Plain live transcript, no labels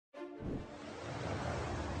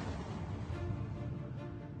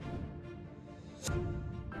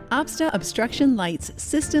OBSTA obstruction lights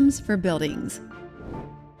systems for buildings.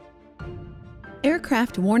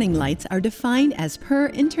 Aircraft warning lights are defined as per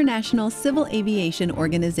International Civil Aviation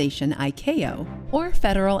Organization ICAO or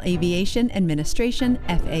Federal Aviation Administration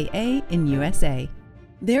FAA in USA.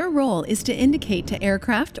 Their role is to indicate to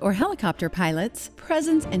aircraft or helicopter pilots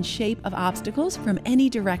presence and shape of obstacles from any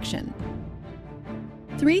direction.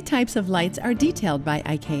 3 types of lights are detailed by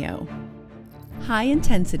ICAO: high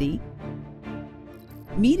intensity,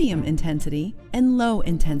 medium intensity, and low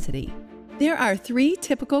intensity. There are 3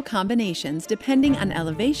 typical combinations depending on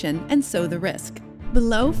elevation and so the risk: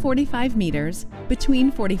 below 45 meters,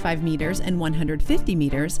 between 45 meters and 150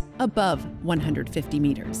 meters, above 150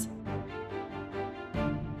 meters.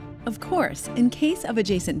 Of course, in case of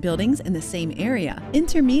adjacent buildings in the same area,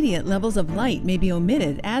 intermediate levels of light may be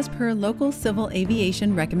omitted as per local civil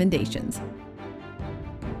aviation recommendations.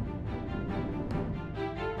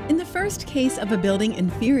 In the first case of a building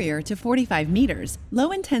inferior to 45 meters,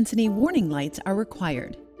 low-intensity warning lights are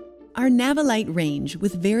required. Our Navilight range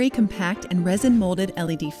with very compact and resin-molded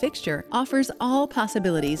LED fixture offers all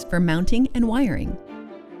possibilities for mounting and wiring.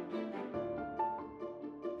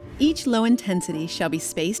 Each low intensity shall be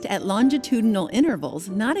spaced at longitudinal intervals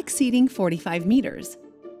not exceeding 45 meters.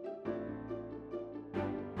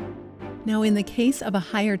 Now, in the case of a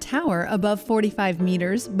higher tower above 45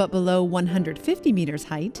 meters but below 150 meters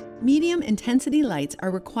height, medium intensity lights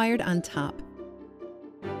are required on top.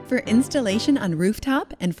 For installation on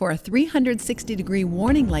rooftop and for a 360-degree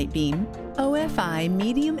warning light beam, OFI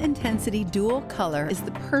medium intensity dual color is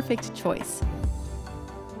the perfect choice.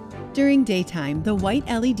 During daytime, the white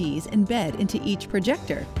LEDs embed into each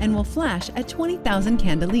projector and will flash at 20,000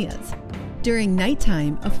 candelias. During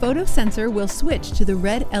nighttime, a photosensor will switch to the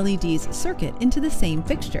red LED's circuit into the same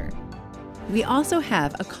fixture. We also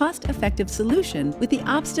have a cost-effective solution with the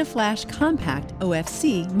OBSTA Flash Compact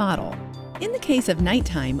OFC model. In the case of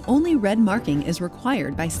nighttime, only red marking is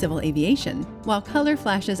required by civil aviation, while color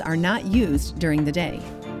flashes are not used during the day.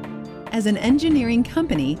 As an engineering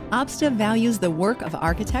company, OBSTA values the work of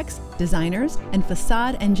architects, designers, and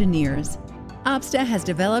facade engineers. OBSTA has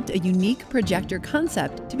developed a unique projector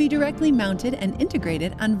concept to be directly mounted and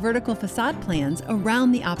integrated on vertical facade plans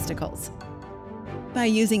around the obstacles. By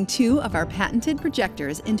using 2 of our patented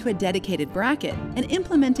projectors into a dedicated bracket and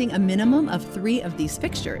implementing a minimum of 3 of these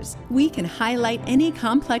fixtures, we can highlight any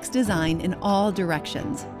complex design in all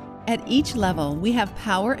directions. At each level, we have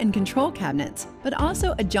power and control cabinets, but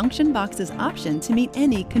also a junction boxes option to meet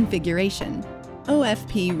any configuration.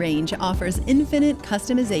 OFP range offers infinite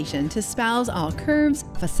customization to espouse all curves,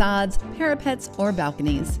 facades, parapets, or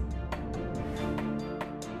balconies.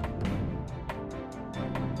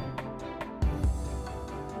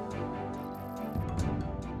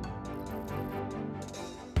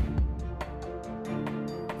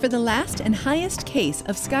 For the last and highest case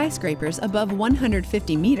of skyscrapers above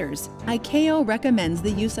 150 meters, ICAO recommends the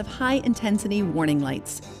use of high-intensity warning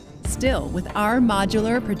lights. Still, with our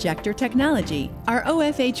modular projector technology, our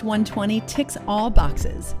OFH 120 ticks all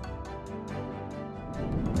boxes.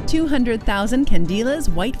 200,000 candelas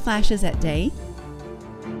white flashes at day,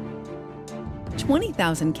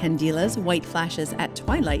 20,000 candelas white flashes at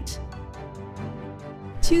twilight,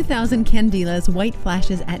 2,000 candelas white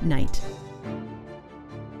flashes at night,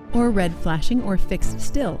 or red flashing or fixed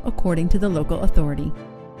still according to the local authority.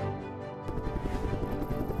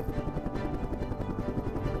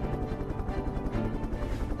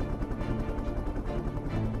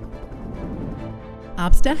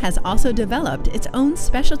 OBSTA has also developed its own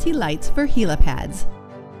specialty lights for HELIPADs.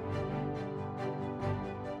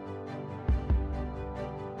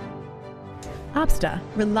 OBSTA,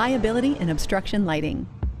 reliability in obstruction lighting.